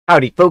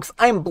Howdy, folks.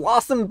 I'm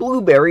Blossom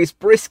Blueberries,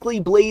 briskly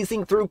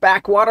blazing through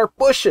backwater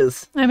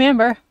bushes. I'm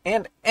Amber.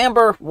 And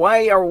Amber,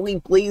 why are we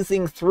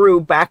blazing through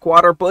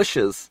backwater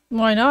bushes?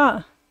 Why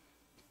not?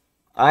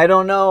 I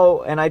don't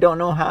know, and I don't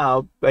know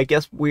how. I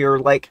guess we're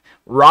like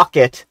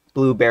rocket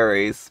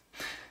blueberries.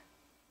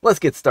 Let's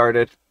get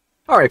started.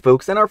 Alright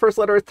folks, and our first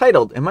letter is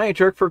titled, Am I a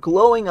Jerk for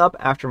Glowing Up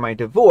After My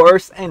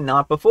Divorce and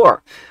Not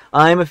Before?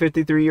 I'm a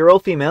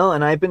 53-year-old female,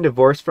 and I've been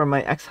divorced from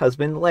my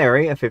ex-husband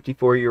Larry, a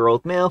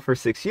 54-year-old male, for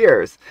 6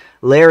 years.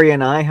 Larry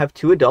and I have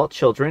 2 adult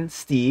children,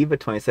 Steve, a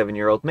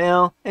 27-year-old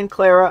male, and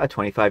Clara, a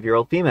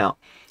 25-year-old female.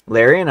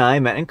 Larry and I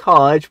met in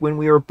college when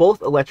we were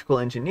both electrical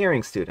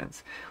engineering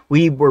students.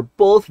 We were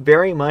both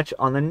very much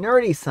on the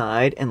nerdy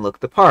side and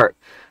looked the part,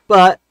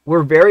 but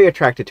we're very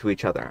attracted to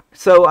each other,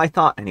 so I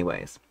thought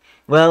anyways.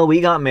 Well,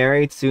 we got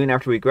married soon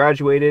after we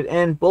graduated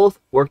and both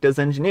worked as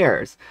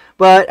engineers.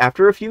 But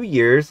after a few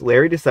years,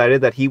 Larry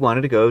decided that he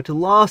wanted to go to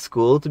law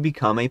school to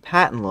become a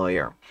patent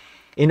lawyer.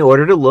 In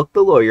order to look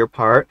the lawyer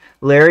part,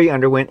 Larry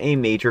underwent a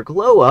major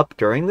glow-up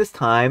during this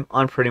time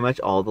on pretty much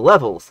all the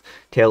levels.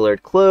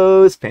 Tailored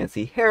clothes,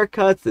 fancy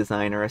haircuts,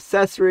 designer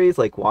accessories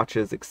like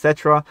watches,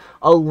 etc.,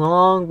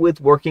 along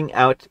with working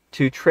out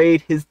to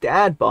trade his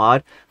dad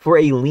bod for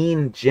a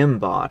lean gym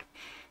bod.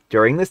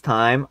 During this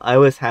time, I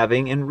was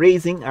having and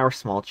raising our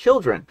small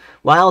children,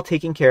 while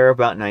taking care of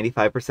about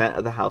 95%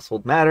 of the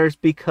household matters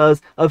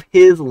because of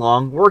his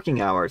long working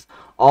hours,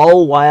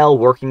 all while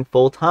working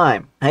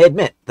full-time. I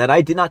admit that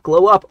I did not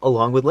glow up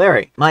along with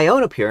Larry. My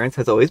own appearance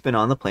has always been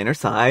on the plainer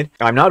side.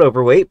 I'm not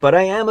overweight, but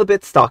I am a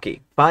bit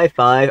stocky.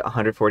 5'5",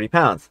 140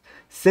 pounds.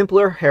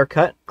 Simpler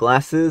haircut,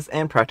 glasses,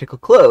 and practical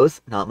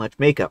clothes, not much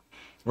makeup.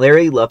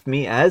 Larry loved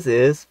me as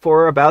is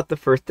for about the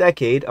first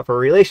decade of our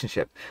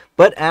relationship,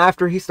 but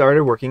after he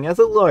started working as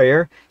a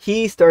lawyer,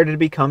 he started to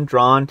become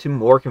drawn to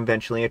more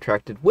conventionally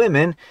attracted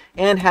women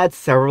and had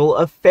several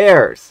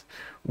affairs.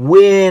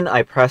 When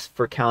I pressed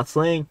for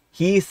counseling,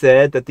 he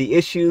said that the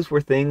issues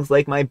were things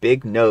like my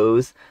big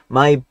nose,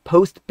 my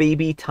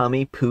post-baby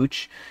tummy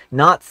pooch,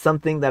 not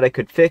something that I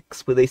could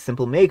fix with a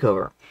simple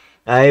makeover.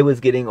 I was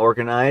getting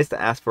organized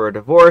to ask for a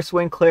divorce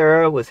when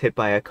Clara was hit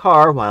by a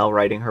car while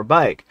riding her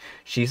bike.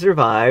 She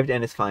survived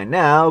and is fine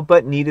now,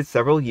 but needed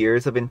several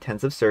years of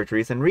intensive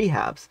surgeries and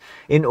rehabs.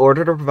 In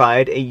order to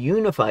provide a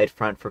unified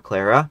front for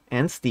Clara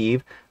and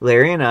Steve,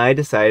 Larry and I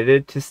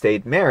decided to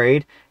stay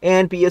married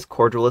and be as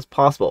cordial as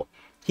possible.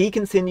 He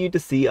continued to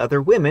see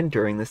other women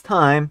during this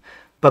time,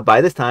 but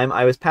by this time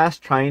I was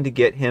past trying to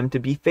get him to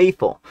be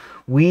faithful.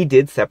 We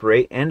did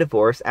separate and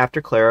divorce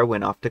after Clara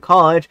went off to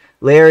college.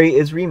 Larry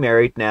is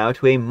remarried now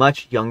to a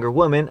much younger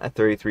woman, a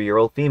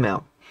 33-year-old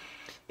female.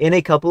 In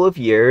a couple of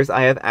years,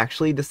 I have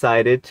actually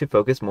decided to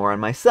focus more on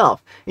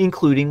myself,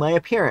 including my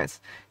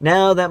appearance.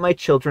 Now that my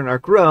children are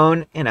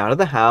grown and out of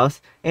the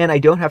house, and I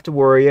don't have to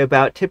worry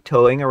about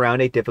tiptoeing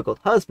around a difficult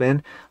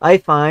husband, I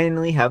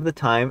finally have the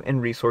time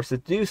and resources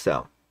to do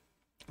so.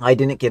 I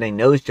didn't get a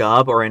nose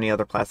job or any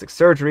other plastic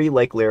surgery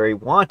like Larry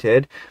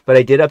wanted, but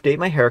I did update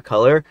my hair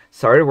color,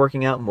 started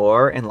working out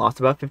more and lost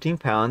about 15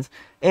 pounds,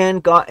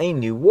 and got a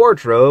new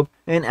wardrobe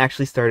and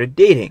actually started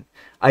dating.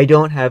 I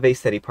don't have a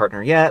steady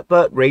partner yet,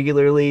 but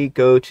regularly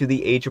go to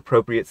the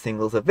age-appropriate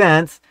singles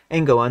events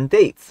and go on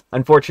dates.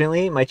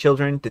 Unfortunately, my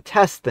children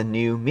detest the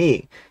new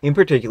me. In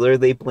particular,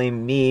 they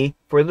blame me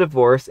for the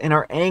divorce and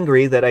are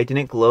angry that I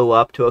didn't glow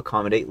up to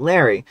accommodate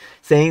Larry,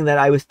 saying that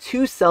I was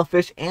too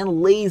selfish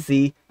and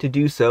lazy to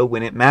do so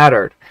when it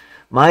mattered.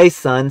 My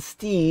son,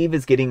 Steve,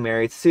 is getting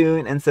married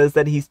soon and says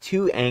that he's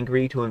too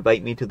angry to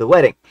invite me to the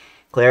wedding.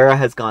 Clara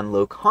has gone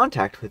low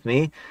contact with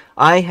me.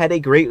 I had a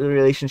great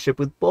relationship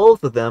with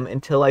both of them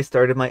until I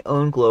started my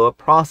own glow-up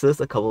process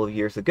a couple of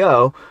years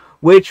ago,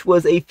 which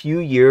was a few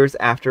years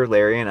after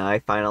Larry and I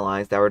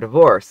finalized our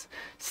divorce.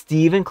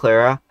 Steve and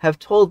Clara have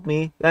told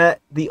me that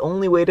the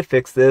only way to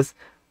fix this,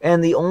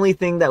 and the only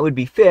thing that would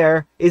be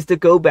fair, is to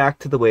go back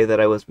to the way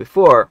that I was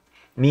before.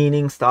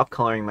 Meaning stop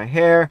coloring my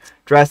hair,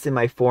 dress in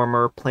my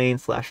former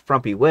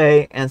plain/frumpy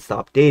way, and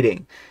stop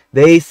dating.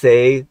 They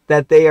say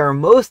that they are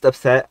most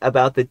upset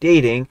about the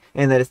dating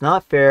and that it's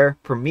not fair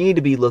for me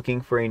to be looking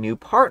for a new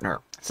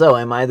partner. So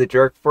am I the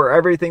jerk for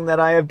everything that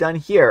I have done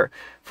here?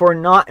 For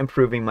not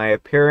improving my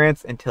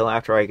appearance until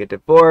after I get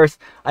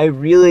divorced? I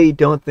really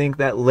don't think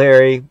that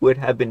Larry would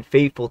have been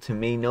faithful to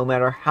me no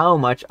matter how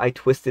much I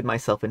twisted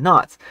myself in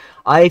knots.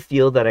 I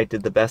feel that I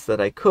did the best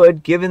that I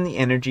could given the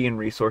energy and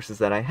resources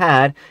that I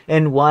had,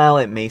 and while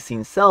it may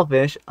seem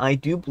selfish, I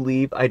do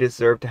believe I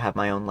deserve to have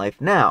my own life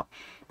now.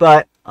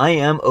 But I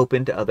am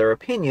open to other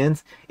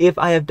opinions if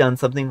I have done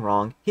something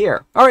wrong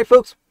here. Alright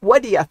folks,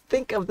 what do you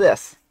think of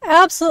this?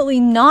 Absolutely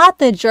not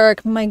the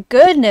jerk. My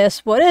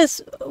goodness, what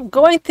is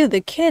going through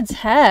the kids'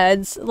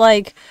 heads?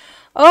 Like,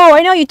 oh,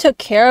 I know you took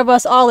care of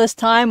us all this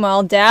time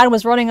while Dad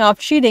was running off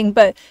cheating,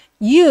 but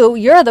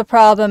you're the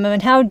problem,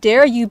 and how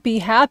dare you be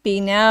happy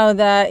now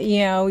that,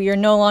 you're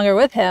no longer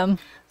with him?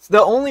 So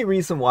the only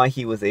reason why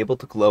he was able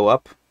to glow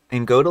up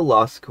and go to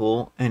law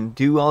school and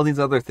do all these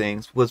other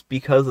things was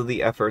because of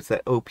the efforts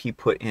that OP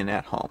put in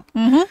at home.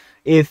 Mm-hmm.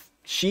 If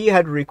she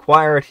had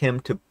required him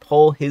to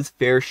pull his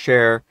fair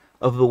share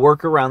of the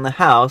work around the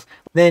house,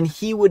 then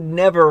he would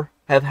never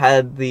have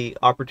had the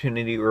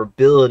opportunity or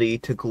ability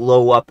to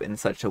glow up in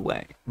such a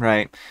way,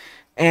 right?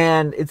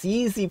 And it's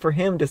easy for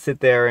him to sit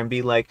there and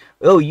be like,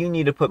 oh, you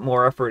need to put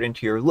more effort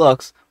into your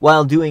looks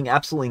while doing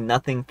absolutely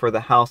nothing for the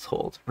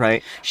household,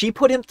 right? She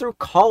put him through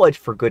college,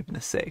 for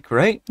goodness sake,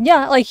 right?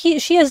 Yeah, like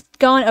she has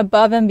gone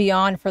above and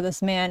beyond for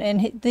this man,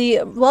 and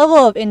the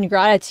level of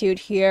ingratitude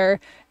here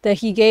that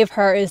he gave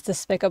her is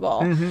despicable.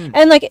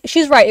 And like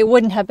she's right, it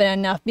wouldn't have been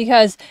enough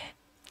because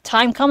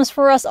time comes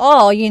for us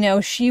all. You know,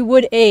 she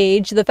would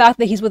age. The fact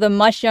that he's with a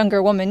much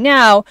younger woman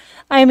now,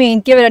 I mean,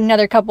 give it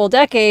another couple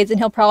decades and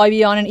he'll probably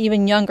be on an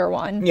even younger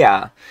one.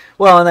 Yeah.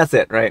 Well, and that's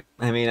it, right?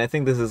 I mean, I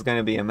think this is going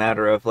to be a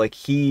matter of like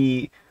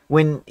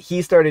when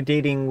he started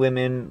dating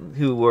women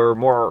who were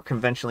more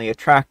conventionally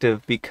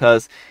attractive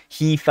because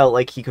he felt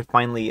like he could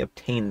finally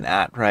obtain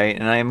that, right?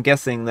 And I'm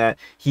guessing that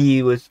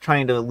he was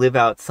trying to live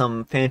out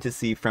some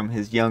fantasy from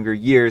his younger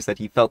years that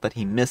he felt that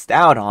he missed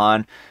out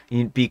on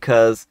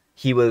because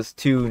he was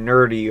too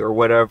nerdy or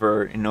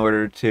whatever in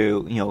order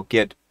to, you know,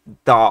 get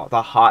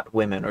the hot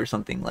women or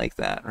something like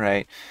that,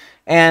 right?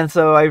 And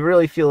so I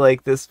really feel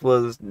like this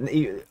was...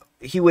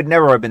 He would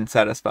never have been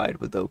satisfied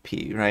with OP,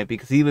 right?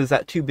 Because he was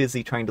too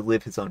busy trying to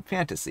live his own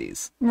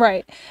fantasies.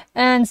 Right.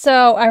 And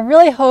so I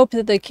really hope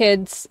that the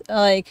kids,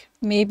 like,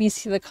 maybe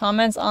see the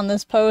comments on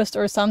this post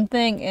or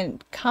something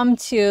and come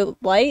to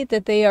light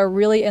that they are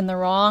really in the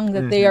wrong,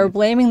 that they are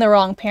blaming the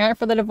wrong parent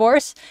for the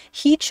divorce.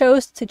 He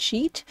chose to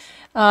cheat.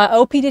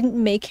 OP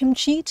didn't make him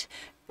cheat.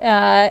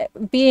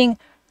 Being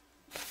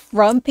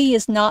frumpy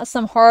is not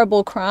some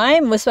horrible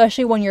crime,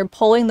 especially when you're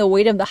pulling the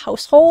weight of the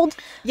household.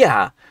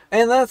 Yeah.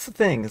 And that's the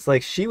thing. It's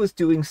like she was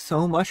doing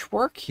so much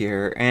work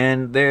here,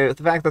 and the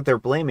fact that they're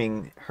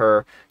blaming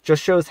her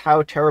just shows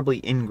how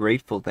terribly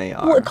ungrateful they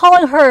are. Well,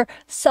 calling her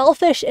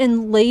selfish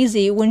and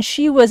lazy when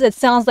she was, it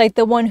sounds like,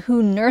 the one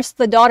who nursed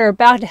the daughter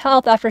back to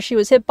health after she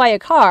was hit by a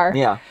car.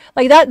 Yeah.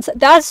 Like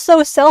that's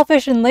so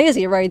selfish and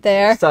lazy right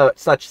there. So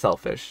such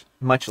selfish,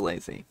 much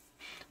lazy.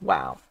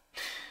 Wow.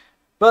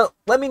 But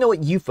let me know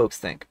what you folks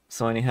think.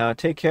 So anyhow,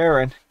 take care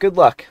and good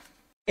luck.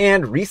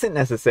 And recent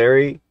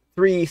necessary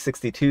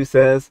 362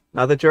 says,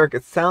 "Not the jerk,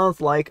 it sounds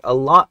like a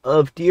lot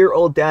of dear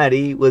old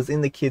daddy was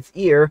in the kid's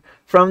ear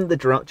from the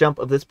jump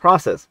of this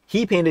process.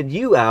 He painted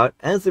you out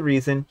as the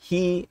reason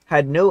he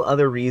had no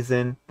other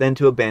reason than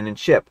to abandon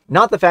ship.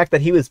 Not the fact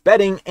that he was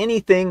betting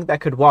anything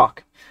that could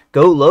walk.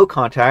 Go low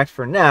contact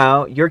for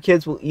now. Your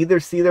kids will either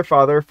see their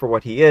father for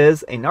what he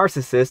is, a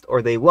narcissist,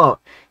 or they won't.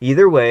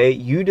 Either way,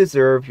 you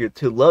deserve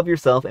to love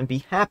yourself and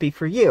be happy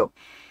for you.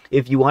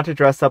 If you want to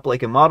dress up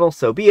like a model,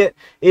 so be it.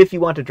 If you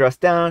want to dress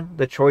down,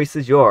 the choice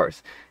is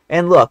yours.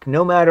 And look,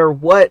 no matter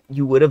what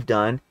you would have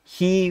done,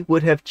 he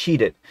would have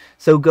cheated.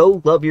 So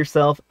go love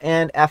yourself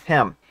and F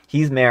him.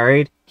 He's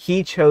married.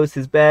 He chose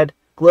his bed.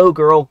 Glow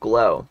girl,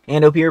 glow."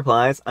 And OP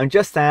replies, "I'm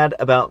just sad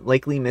about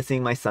likely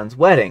missing my son's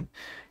wedding,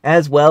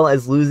 as well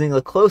as losing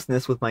the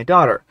closeness with my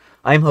daughter.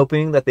 I'm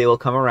hoping that they will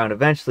come around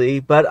eventually,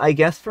 but I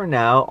guess for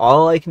now,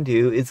 all I can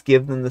do is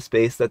give them the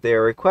space that they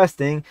are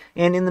requesting,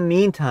 and in the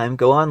meantime,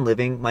 go on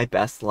living my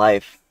best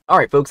life."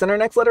 Alright folks, and our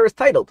next letter is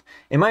titled,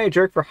 "Am I a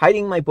jerk for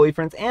hiding my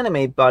boyfriend's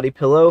anime body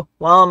pillow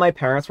while my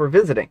parents were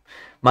visiting?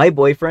 My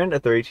boyfriend, a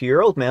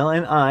 32-year-old male,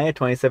 and I, a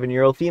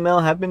 27-year-old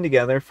female, have been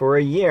together for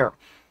a year.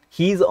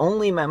 He's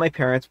only met my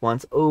parents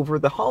once over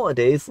the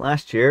holidays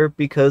last year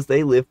because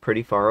they live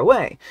pretty far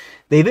away.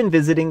 They've been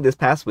visiting this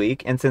past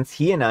week, and since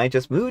he and I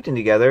just moved in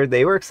together,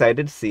 they were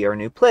excited to see our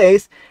new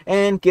place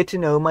and get to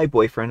know my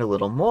boyfriend a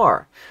little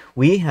more.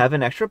 We have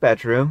an extra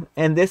bedroom,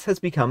 and this has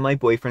become my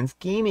boyfriend's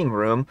gaming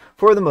room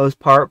for the most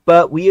part,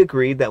 but we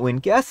agreed that when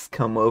guests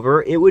come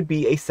over, it would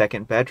be a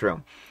second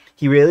bedroom.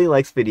 He really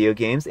likes video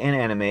games and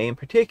anime in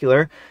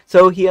particular,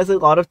 so he has a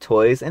lot of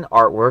toys and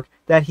artwork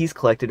that he's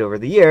collected over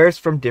the years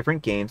from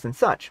different games and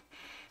such.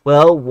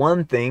 Well,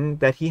 one thing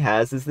that he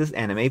has is this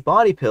anime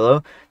body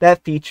pillow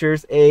that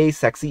features a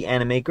sexy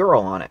anime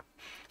girl on it.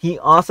 He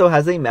also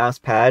has a mouse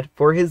pad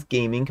for his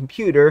gaming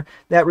computer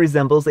that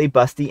resembles a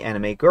busty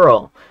anime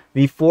girl.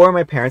 Before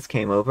my parents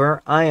came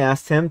over, I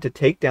asked him to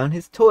take down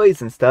his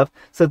toys and stuff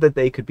so that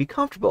they could be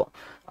comfortable.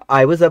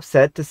 I was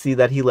upset to see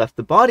that he left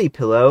the body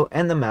pillow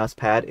and the mouse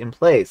pad in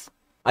place.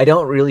 I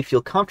don't really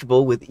feel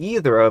comfortable with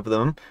either of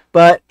them,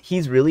 but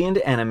he's really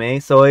into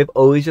anime, so I've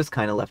always just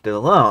kind of left it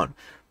alone.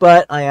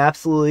 But I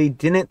absolutely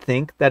didn't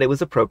think that it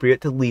was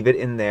appropriate to leave it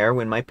in there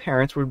when my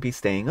parents would be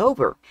staying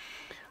over.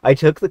 I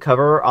took the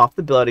cover off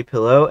the body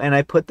pillow and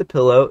I put the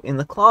pillow in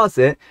the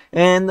closet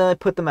and I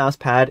put the mouse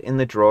pad in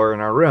the drawer in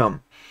our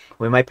room.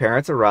 When my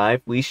parents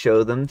arrived, we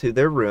showed them to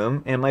their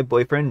room and my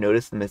boyfriend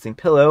noticed the missing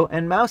pillow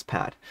and mouse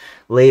pad.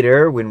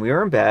 Later, when we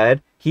were in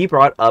bed, he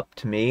brought up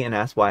to me and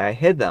asked why I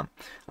hid them.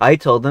 I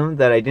told him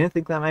that I didn't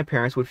think that my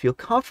parents would feel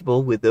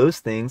comfortable with those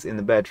things in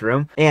the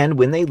bedroom, and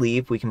when they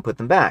leave, we can put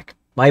them back.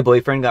 My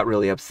boyfriend got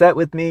really upset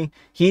with me.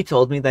 He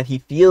told me that he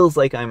feels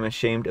like I'm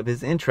ashamed of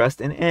his interest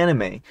in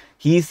anime.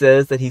 He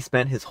says that he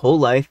spent his whole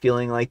life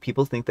feeling like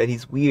people think that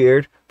he's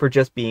weird for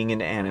just being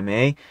into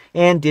anime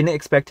and didn't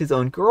expect his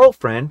own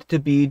girlfriend to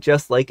be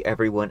just like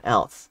everyone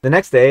else. The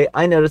next day,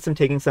 I noticed him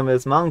taking some of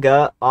his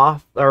manga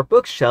off our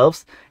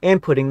bookshelves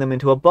and putting them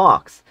into a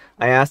box.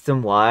 I asked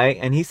him why,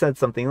 and he said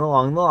something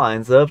along the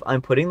lines of,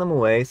 "I'm putting them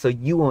away so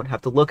you won't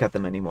have to look at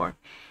them anymore."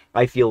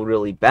 I feel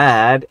really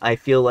bad. I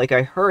feel like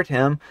I hurt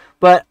him,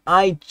 but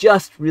I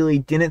just really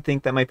didn't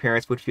think that my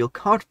parents would feel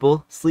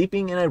comfortable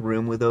sleeping in a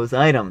room with those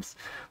items.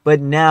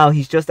 But now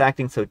he's just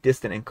acting so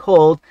distant and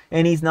cold,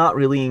 and he's not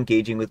really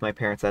engaging with my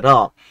parents at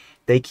all.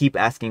 They keep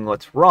asking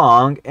what's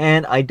wrong,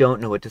 and I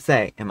don't know what to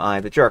say. Am I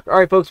the jerk? All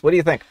right, folks, what do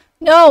you think?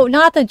 No,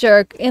 not the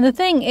jerk. And the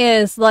thing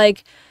is,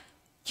 like,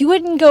 you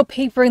wouldn't go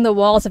papering the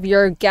walls of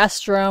your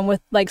guest room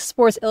with, like,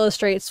 Sports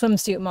Illustrated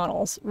swimsuit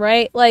models,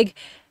 right? Like,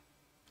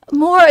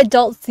 more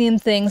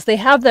adult-themed things, they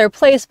have their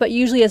place, but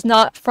usually it's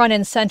not front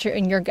and center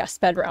in your guest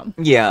bedroom.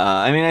 Yeah,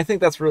 I mean, I think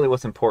that's really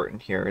what's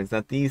important here, is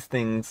that these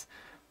things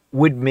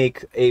would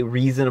make a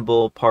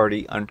reasonable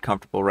party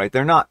uncomfortable, right?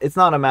 It's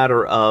not a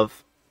matter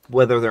of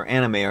whether they're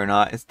anime or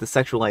not, it's the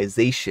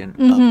sexualization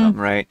of them,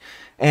 right?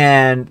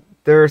 And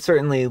there are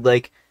certainly,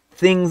 like,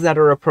 things that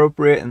are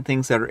appropriate and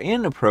things that are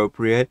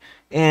inappropriate,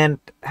 and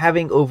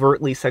having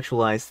overtly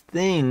sexualized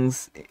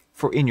things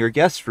in your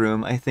guest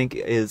room, I think,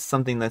 is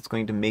something that's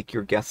going to make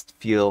your guest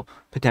feel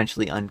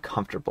potentially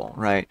uncomfortable,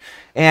 right?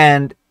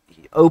 And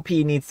OP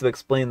needs to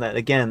explain that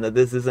again, that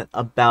this isn't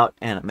about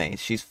anime.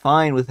 She's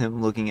fine with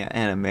him looking at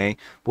anime.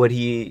 What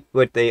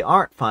they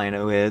aren't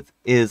fine with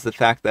is the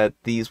fact that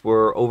these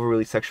were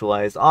overly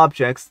sexualized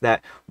objects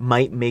that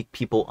might make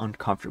people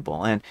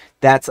uncomfortable. And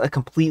that's a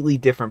completely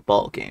different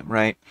ballgame,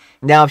 right?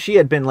 Now, if she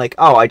had been like,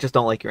 "Oh, I just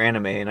don't like your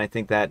anime, and I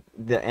think that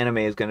the anime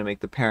is going to make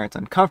the parents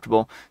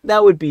uncomfortable,"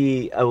 that would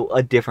be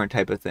a different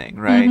type of thing,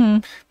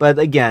 right? But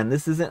again,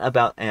 this isn't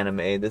about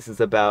anime. This is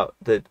about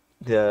the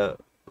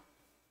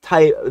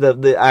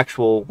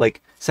actual,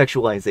 like,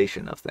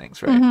 sexualization of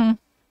things, right?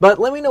 But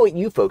let me know what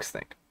you folks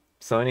think.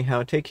 So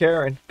anyhow, take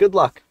care and good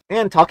luck.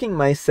 And Talking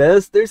Mice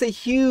says, there's a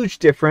huge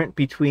difference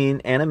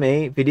between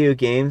anime, video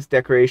games,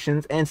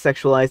 decorations, and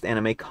sexualized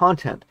anime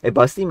content. A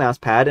busty mouse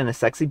pad and a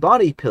sexy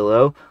body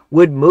pillow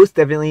would most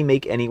definitely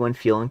make anyone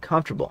feel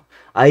uncomfortable.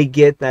 I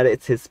get that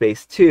it's his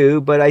space too,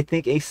 but I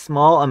think a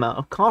small amount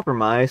of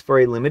compromise for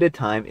a limited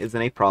time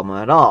isn't a problem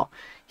at all.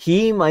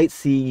 He might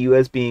see you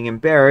as being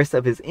embarrassed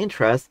of his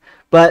interests,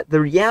 but the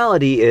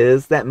reality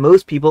is that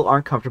most people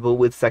aren't comfortable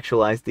with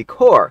sexualized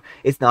decor.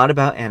 It's not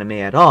about anime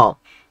at all.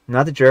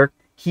 Not the jerk.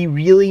 He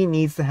really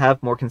needs to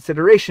have more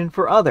consideration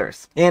for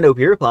others. And OP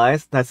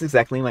replies, that's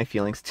exactly my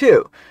feelings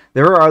too.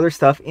 There are other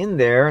stuff in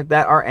there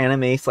that are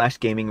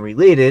anime/gaming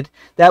related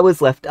that was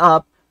left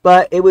up,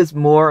 but it was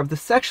more of the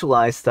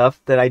sexualized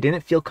stuff that I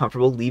didn't feel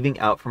comfortable leaving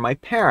out for my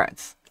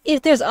parents.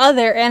 If there's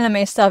other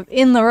anime stuff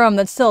in the room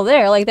that's still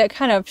there, like, that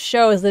kind of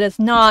shows that it's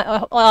not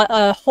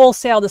a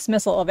wholesale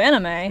dismissal of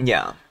anime.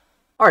 Yeah.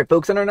 Alright,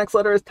 folks, and our next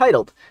letter is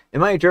titled,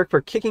 Am I a jerk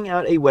for kicking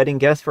out a wedding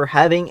guest for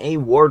having a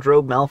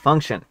wardrobe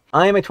malfunction?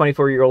 I am a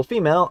 24-year-old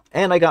female,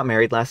 and I got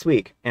married last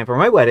week. And for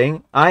my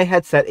wedding, I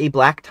had set a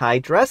black tie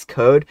dress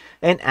code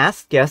and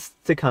asked guests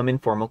to come in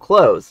formal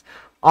clothes.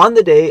 On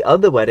the day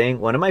of the wedding,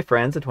 one of my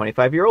friends, a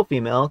 25-year-old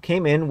female,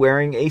 came in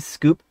wearing a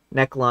scoop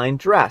neckline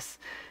dress.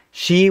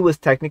 She was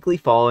technically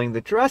following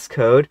the dress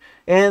code,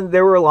 and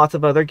there were lots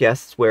of other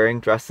guests wearing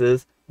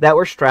dresses that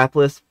were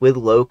strapless with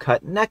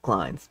low-cut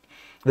necklines.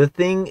 The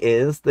thing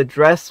is, the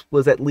dress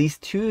was at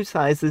least 2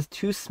 sizes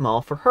too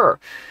small for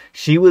her.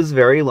 She was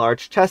very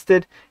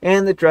large-chested,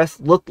 and the dress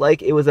looked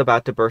like it was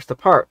about to burst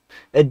apart.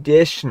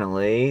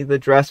 Additionally, the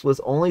dress was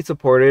only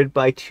supported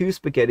by 2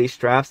 spaghetti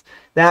straps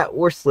that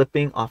were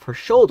slipping off her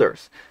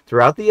shoulders.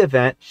 Throughout the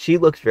event, she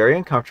looked very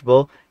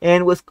uncomfortable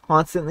and was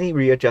constantly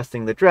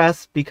readjusting the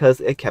dress because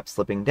it kept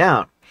slipping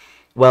down.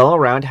 Well,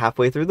 around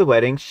halfway through the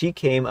wedding, she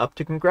came up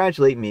to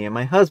congratulate me and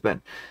my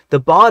husband. The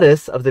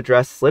bodice of the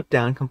dress slipped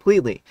down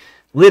completely.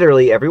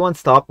 Literally, everyone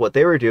stopped what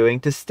they were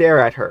doing to stare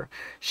at her.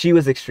 She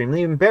was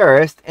extremely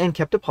embarrassed and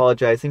kept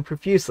apologizing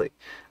profusely.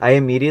 I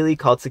immediately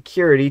called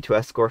security to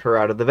escort her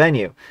out of the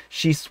venue.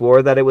 She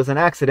swore that it was an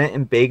accident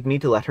and begged me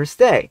to let her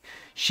stay.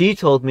 She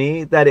told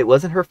me that it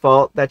wasn't her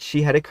fault, that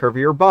she had a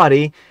curvier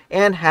body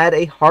and had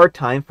a hard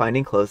time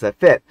finding clothes that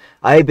fit.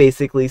 I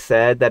basically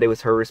said that it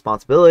was her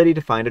responsibility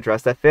to find a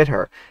dress that fit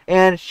her,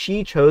 and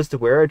she chose to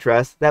wear a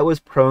dress that was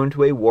prone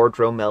to a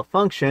wardrobe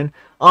malfunction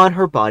on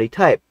her body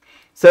type.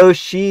 So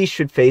she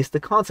should face the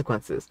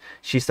consequences.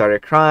 She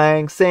started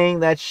crying,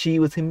 saying that she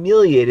was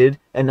humiliated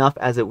enough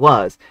as it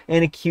was,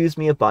 and accused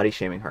me of body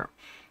shaming her.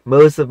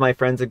 Most of my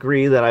friends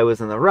agree that I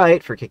was in the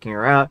right for kicking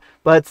her out,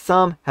 but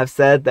some have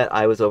said that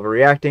I was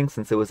overreacting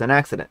since it was an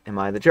accident. Am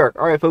I the jerk?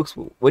 Alright folks,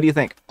 what do you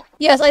think?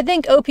 Yes, I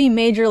think OP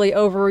majorly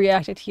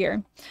overreacted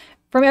here.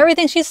 From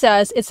everything she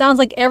says, it sounds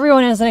like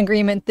everyone is in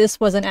agreement this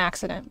was an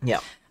accident. Yeah.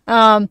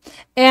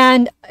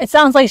 And it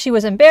sounds like she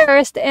was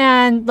embarrassed,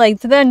 and, like,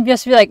 to then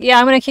just be like, yeah,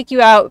 I'm gonna kick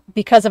you out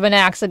because of an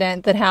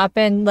accident that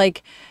happened,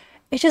 like,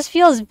 it just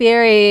feels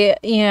very,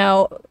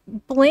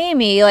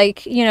 blamey.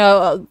 Like,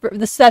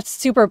 that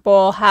Super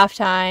Bowl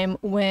halftime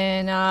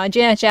when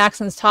Janet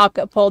Jackson's top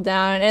got pulled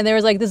down and there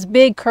was like this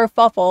big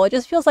kerfuffle. It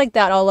just feels like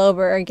that all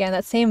over again,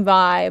 that same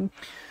vibe.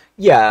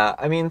 Yeah,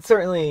 I mean,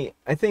 certainly,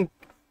 I think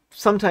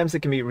sometimes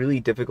it can be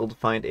really difficult to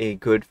find a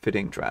good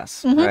fitting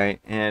dress, right?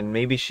 And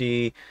maybe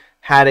she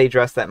had a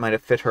dress that might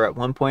have fit her at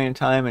one point in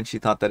time and she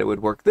thought that it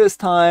would work this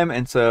time,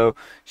 and so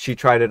she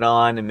tried it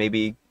on and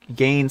maybe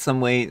gained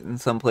some weight in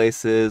some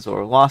places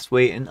or lost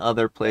weight in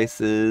other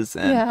places.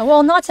 And Yeah,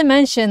 well, not to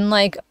mention,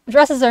 like,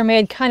 dresses are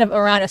made kind of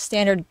around a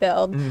standard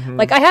build.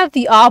 Like, I have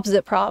the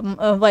opposite problem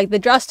of, like, the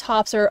dress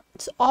tops are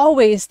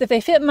always, even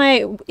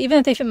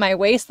if they fit my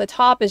waist, the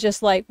top is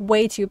just, like,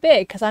 way too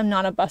big because I'm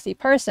not a busty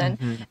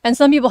person. And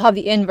some people have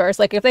the inverse.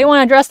 Like, if they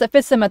want a dress that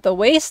fits them at the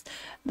waist,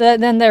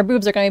 then their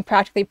boobs are going to be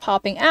practically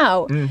popping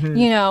out,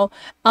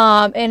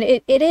 and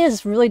it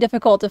is really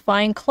difficult to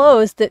find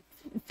clothes that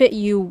fit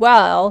you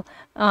well.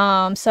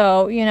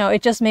 So,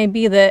 it just may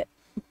be that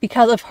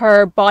because of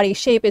her body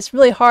shape, it's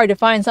really hard to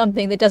find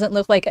something that doesn't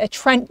look like a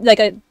trend, like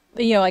a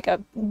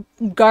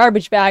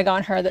garbage bag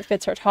on her that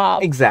fits her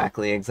top.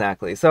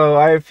 Exactly. So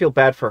I feel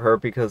bad for her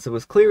because it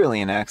was clearly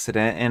an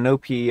accident, and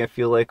OP, I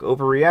feel like,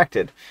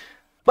 overreacted.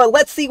 But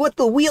let's see what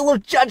the Wheel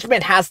of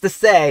Judgment has to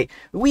say.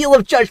 Wheel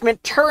of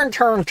Judgment, turn.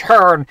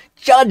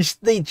 Judge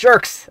the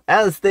jerks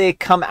as they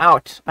come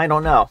out. I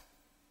don't know.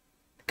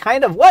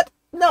 Kind of what?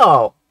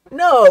 No,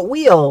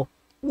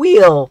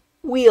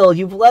 Wheel,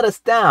 you've let us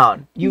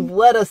down. You've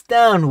let us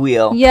down,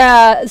 Wheel.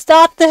 Yeah,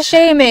 stop the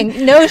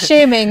shaming. No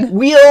shaming.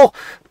 Wheel,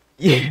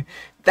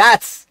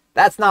 that's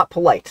not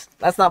polite.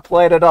 That's not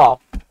polite at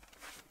all.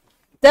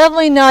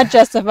 Definitely not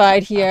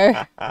justified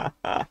here.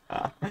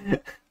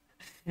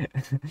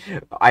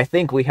 I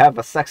think we have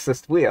a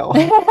sexist Wheel.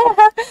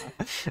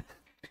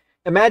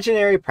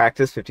 Imaginary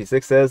Practice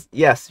 56 says,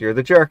 yes, you're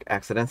the jerk.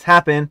 Accidents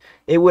happen.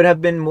 It would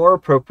have been more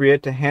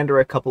appropriate to hand her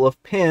a couple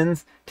of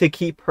pins to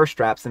keep her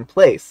straps in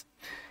place.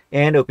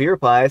 And Opie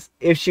replies,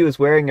 if she was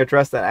wearing a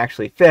dress that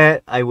actually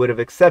fit, I would have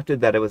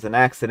accepted that it was an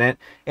accident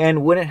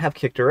and wouldn't have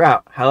kicked her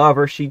out.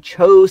 However, she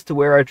chose to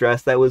wear a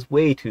dress that was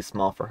way too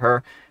small for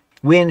her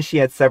when she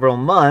had several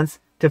months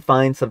to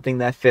find something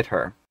that fit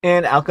her.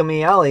 And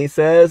Alchemy Alley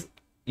says,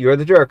 you're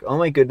the jerk. Oh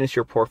my goodness,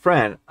 your poor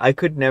friend. I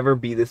could never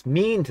be this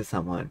mean to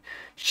someone.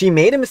 She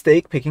made a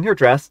mistake picking her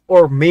dress,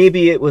 or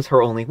maybe it was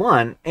her only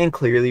one, and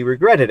clearly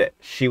regretted it.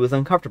 She was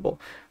uncomfortable.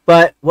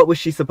 But what was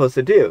she supposed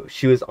to do?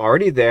 She was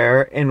already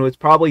there and was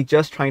probably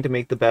just trying to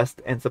make the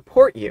best and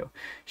support you.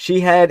 She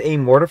had a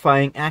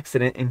mortifying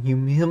accident and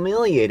you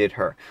humiliated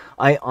her.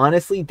 I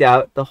honestly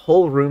doubt the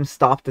whole room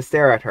stopped to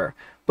stare at her.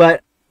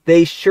 But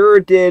they sure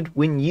did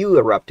when you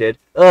erupted.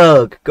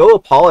 Ugh, go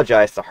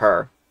apologize to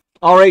her.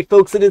 Alright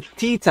folks, it is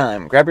tea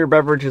time. Grab your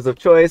beverages of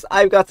choice.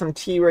 I've got some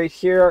tea right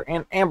here,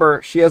 and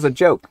Amber, she has a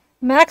joke.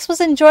 Max was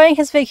enjoying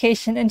his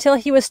vacation until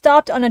he was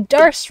stopped on a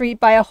dark street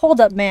by a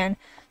hold-up man.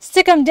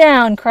 Stick him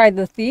down, cried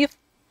the thief.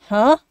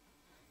 Huh?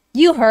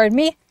 You heard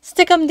me.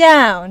 Stick him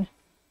down.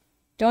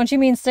 Don't you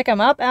mean stick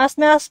him up? Asked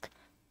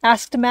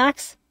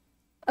Max.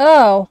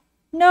 Oh,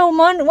 no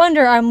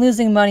wonder I'm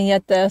losing money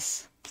at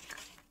this.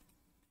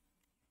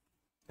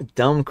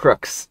 Dumb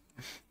crooks.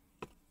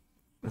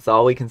 That's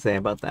all we can say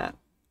about that.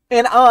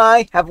 And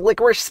I have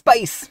licorice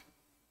spice.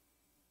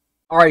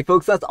 Alright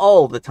folks, that's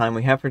all the time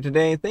we have for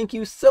today. Thank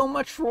you so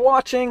much for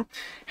watching.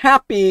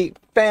 Happy,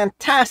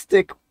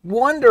 fantastic,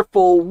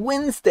 wonderful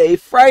Wednesday,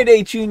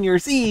 Friday,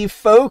 Junior's Eve,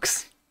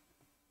 folks.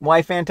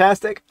 Why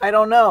fantastic? I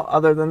don't know,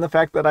 other than the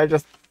fact that I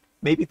just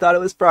maybe thought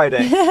it was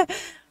Friday.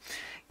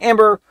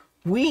 Amber,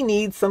 we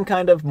need some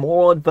kind of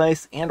moral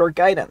advice and or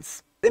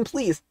guidance. Then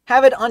please,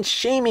 have it on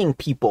shaming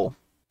people.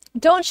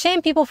 Don't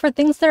shame people for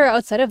things that are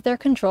outside of their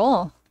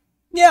control.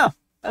 Yeah.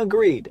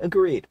 Agreed.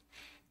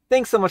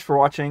 Thanks so much for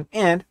watching,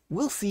 and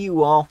we'll see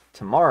you all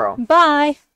tomorrow. Bye!